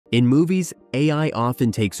In movies, AI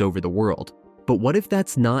often takes over the world, but what if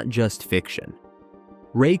that's not just fiction?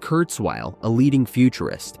 Ray Kurzweil, a leading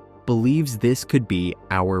futurist, believes this could be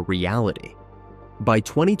our reality. By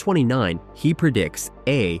 2029, he predicts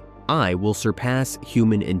AI will surpass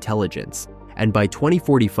human intelligence, and by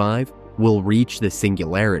 2045, we'll reach the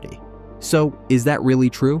singularity. So, is that really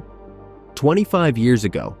true? 25 years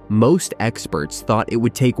ago, most experts thought it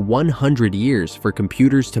would take 100 years for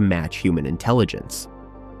computers to match human intelligence.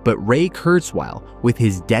 But Ray Kurzweil, with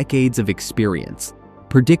his decades of experience,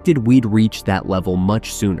 predicted we'd reach that level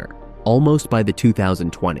much sooner, almost by the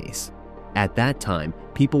 2020s. At that time,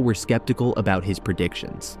 people were skeptical about his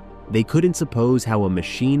predictions. They couldn't suppose how a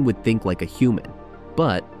machine would think like a human.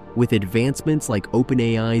 But with advancements like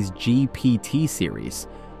OpenAI's GPT series,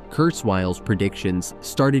 Kurzweil's predictions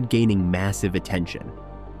started gaining massive attention.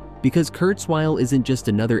 Because Kurzweil isn't just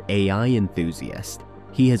another AI enthusiast,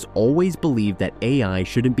 he has always believed that AI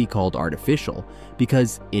shouldn't be called artificial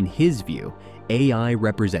because, in his view, AI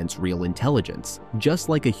represents real intelligence, just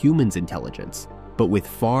like a human's intelligence, but with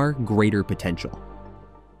far greater potential.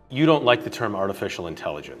 You don't like the term artificial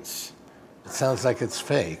intelligence. It sounds like it's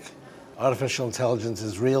fake. Artificial intelligence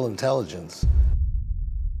is real intelligence.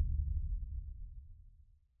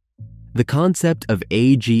 The concept of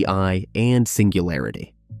AGI and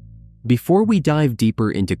singularity. Before we dive deeper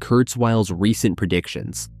into Kurzweil's recent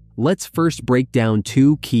predictions, let's first break down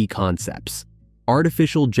two key concepts: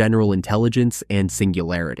 artificial general intelligence and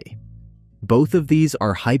singularity. Both of these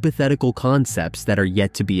are hypothetical concepts that are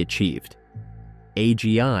yet to be achieved.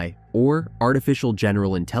 AGI, or artificial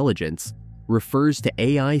general intelligence, refers to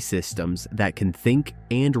AI systems that can think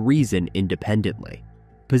and reason independently,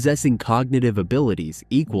 possessing cognitive abilities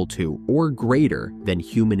equal to or greater than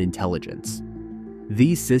human intelligence.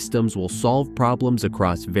 These systems will solve problems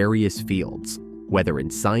across various fields, whether in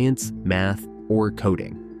science, math, or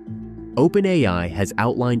coding. OpenAI has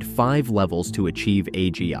outlined 5 levels to achieve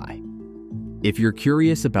AGI. If you're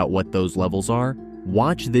curious about what those levels are,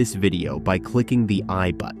 watch this video by clicking the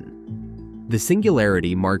I button. The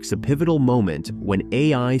singularity marks a pivotal moment when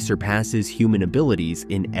AI surpasses human abilities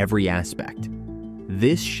in every aspect.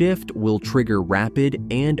 This shift will trigger rapid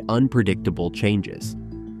and unpredictable changes.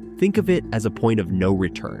 Think of it as a point of no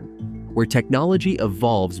return, where technology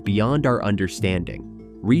evolves beyond our understanding,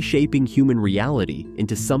 reshaping human reality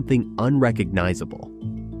into something unrecognizable.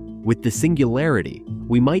 With the singularity,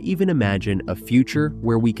 we might even imagine a future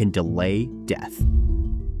where we can delay death.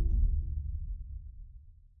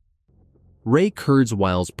 Ray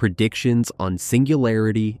Kurzweil's predictions on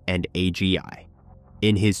singularity and AGI.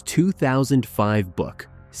 In his 2005 book,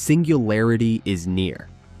 Singularity is Near,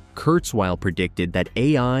 Kurzweil predicted that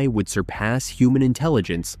AI would surpass human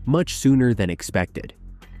intelligence much sooner than expected.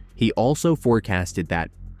 He also forecasted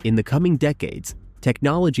that, in the coming decades,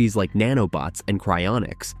 technologies like nanobots and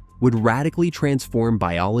cryonics would radically transform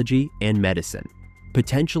biology and medicine,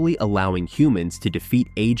 potentially allowing humans to defeat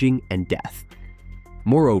aging and death.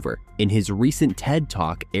 Moreover, in his recent TED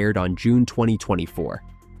Talk aired on June 2024,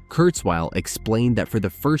 Kurzweil explained that for the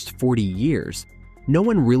first 40 years, no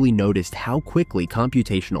one really noticed how quickly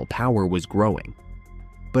computational power was growing.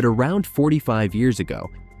 But around 45 years ago,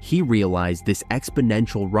 he realized this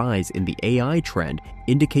exponential rise in the AI trend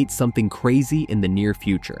indicates something crazy in the near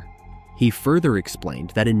future. He further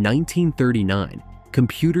explained that in 1939,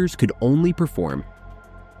 computers could only perform.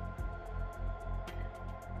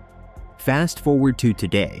 Fast forward to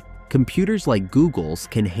today, computers like Google's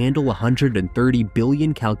can handle 130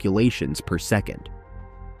 billion calculations per second.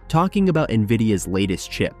 Talking about NVIDIA's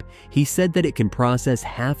latest chip, he said that it can process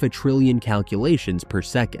 500 billion calculations per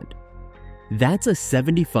second. That's a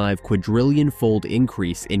 75 quadrillion-fold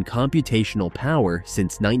increase in computational power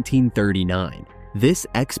since 1939. This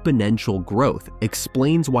exponential growth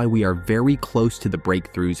explains why we are very close to the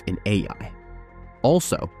breakthroughs in AI.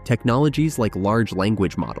 Also, technologies like large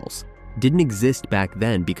language models didn't exist back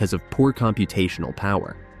then because of poor computational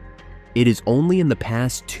power. It is only in the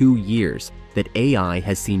past 2 years that AI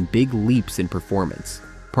has seen big leaps in performance,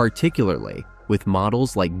 particularly with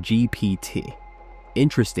models like GPT.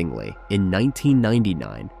 Interestingly, in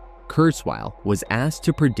 1999, Kurzweil was asked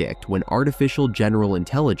to predict when artificial general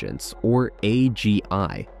intelligence, or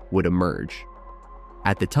AGI, would emerge.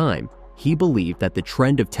 At the time, he believed that the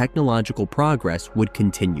trend of technological progress would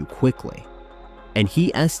continue quickly, and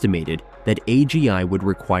he estimated that AGI would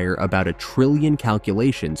require about 1 trillion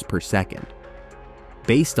calculations per second.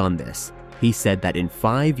 Based on this, he said that in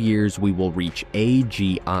 5 years we will reach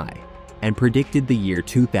AGI, and predicted the year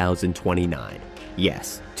 2029.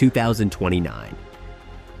 Yes, 2029.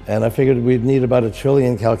 And I figured we'd need about 1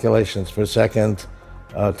 trillion calculations per second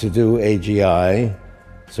to do AGI.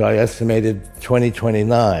 So I estimated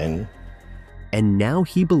 2029. And now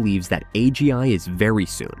he believes that AGI is very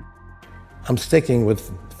soon. I'm sticking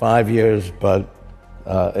with 5 years, but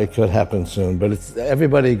it could happen soon. But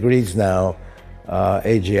everybody agrees now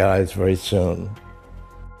AGI is very soon.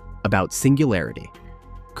 About singularity.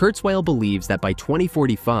 Kurzweil believes that by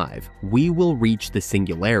 2045, we will reach the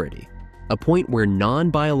singularity, a point where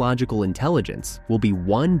non-biological intelligence will be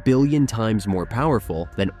 1 billion times more powerful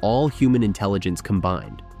than all human intelligence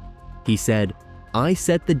combined. He said, "I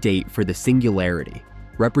set the date for the singularity,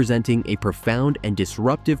 representing a profound and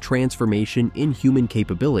disruptive transformation in human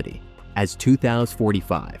capability, as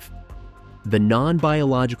 2045. The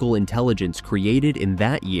non-biological intelligence created in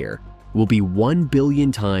that year will be 1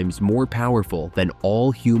 billion times more powerful than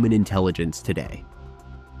all human intelligence today."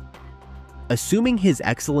 Assuming his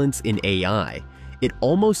excellence in AI, it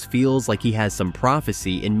almost feels like he has some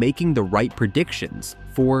prophecy in making the right predictions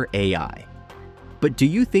for AI. But do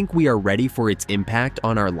you think we are ready for its impact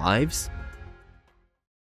on our lives?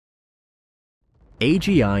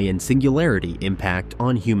 AGI and Singularity Impact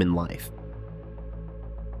on Human Life.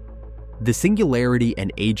 The singularity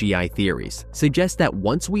and AGI theories suggest that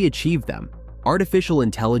once we achieve them, artificial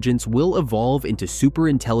intelligence will evolve into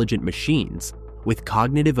super-intelligent machines with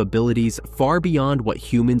cognitive abilities far beyond what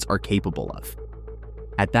humans are capable of.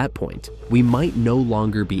 At that point, we might no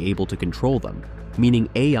longer be able to control them, meaning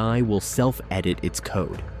AI will self-edit its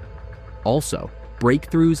code. Also,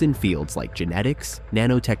 breakthroughs in fields like genetics,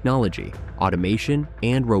 nanotechnology, automation,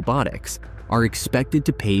 and robotics are expected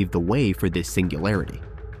to pave the way for this singularity,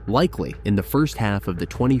 likely in the first half of the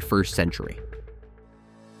 21st century.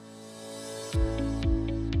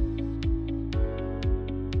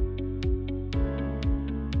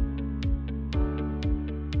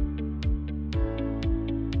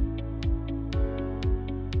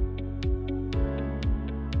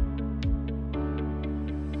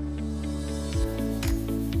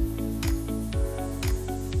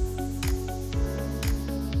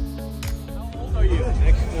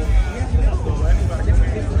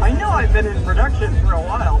 I know I've been in production for a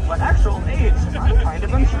while, but actual age, I'm kind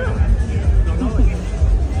of unsure.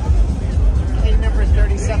 Hey, number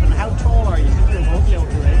 37, how tall are you?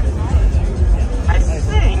 I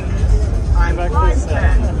think I'm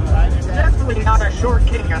 5'10". Definitely not a short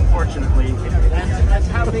king, unfortunately. And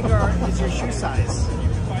how big is your shoe size?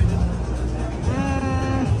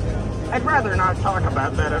 I'd rather not talk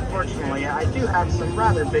about that, unfortunately. I do have some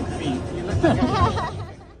rather big feet.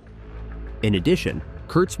 In addition,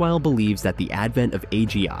 Kurzweil believes that the advent of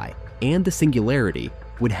AGI and the singularity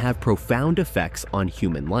would have profound effects on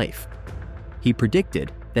human life. He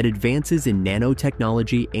predicted that advances in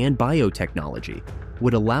nanotechnology and biotechnology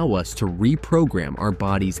would allow us to reprogram our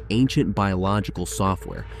body's ancient biological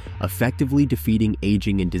software, effectively defeating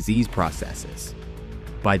aging and disease processes.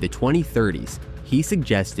 By the 2030s, he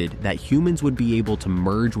suggested that humans would be able to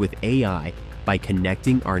merge with AI by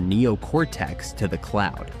connecting our neocortex to the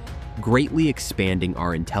cloud, greatly expanding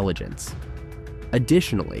our intelligence.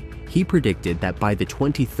 Additionally, he predicted that by the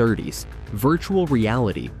 2030s, virtual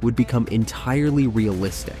reality would become entirely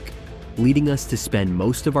realistic, leading us to spend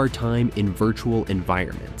most of our time in virtual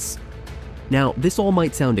environments. Now, this all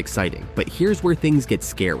might sound exciting, but here's where things get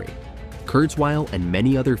scary. Kurzweil and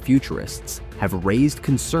many other futurists have raised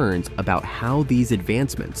concerns about how these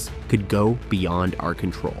advancements could go beyond our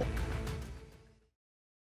control.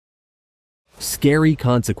 Scary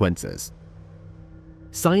consequences.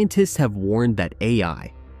 Scientists have warned that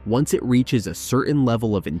AI, once it reaches a certain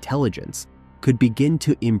level of intelligence, could begin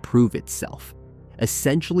to improve itself,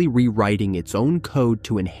 essentially rewriting its own code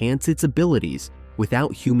to enhance its abilities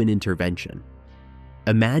without human intervention.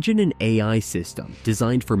 Imagine an AI system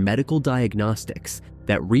designed for medical diagnostics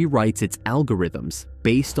that rewrites its algorithms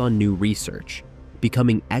based on new research,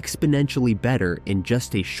 becoming exponentially better in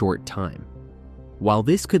just a short time. While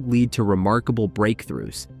this could lead to remarkable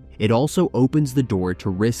breakthroughs, it also opens the door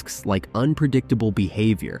to risks like unpredictable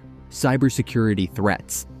behavior, cybersecurity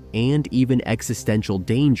threats, and even existential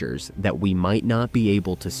dangers that we might not be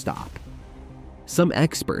able to stop. Some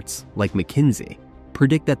experts, like McKinsey,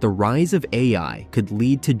 predict that the rise of AI could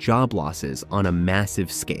lead to job losses on a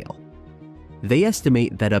massive scale. They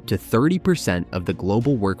estimate that up to 30% of the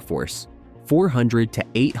global workforce, 400 to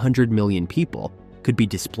 800 million people, could be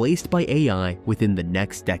displaced by AI within the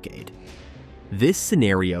next decade. This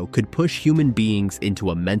scenario could push human beings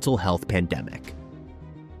into a mental health pandemic.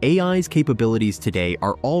 AI's capabilities today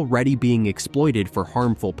are already being exploited for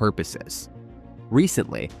harmful purposes.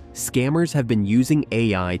 Recently, scammers have been using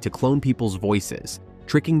AI to clone people's voices,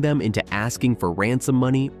 tricking them into asking for ransom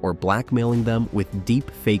money or blackmailing them with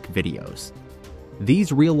deep fake videos.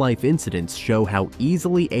 These real-life incidents show how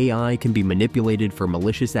easily AI can be manipulated for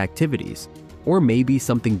malicious activities, or maybe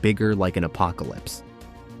something bigger like an apocalypse.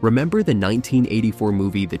 Remember the 1984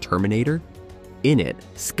 movie The Terminator? In it,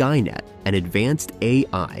 Skynet, an advanced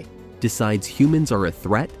AI, decides humans are a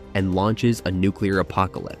threat and launches a nuclear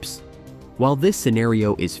apocalypse. While this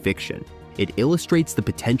scenario is fiction, it illustrates the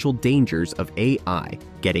potential dangers of AI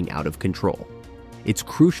getting out of control. It's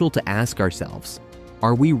crucial to ask ourselves,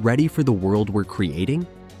 are we ready for the world we're creating?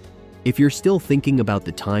 If you're still thinking about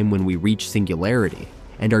the time when we reach singularity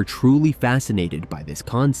and are truly fascinated by this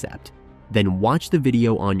concept, then watch the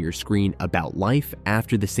video on your screen about life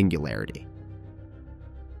after the singularity.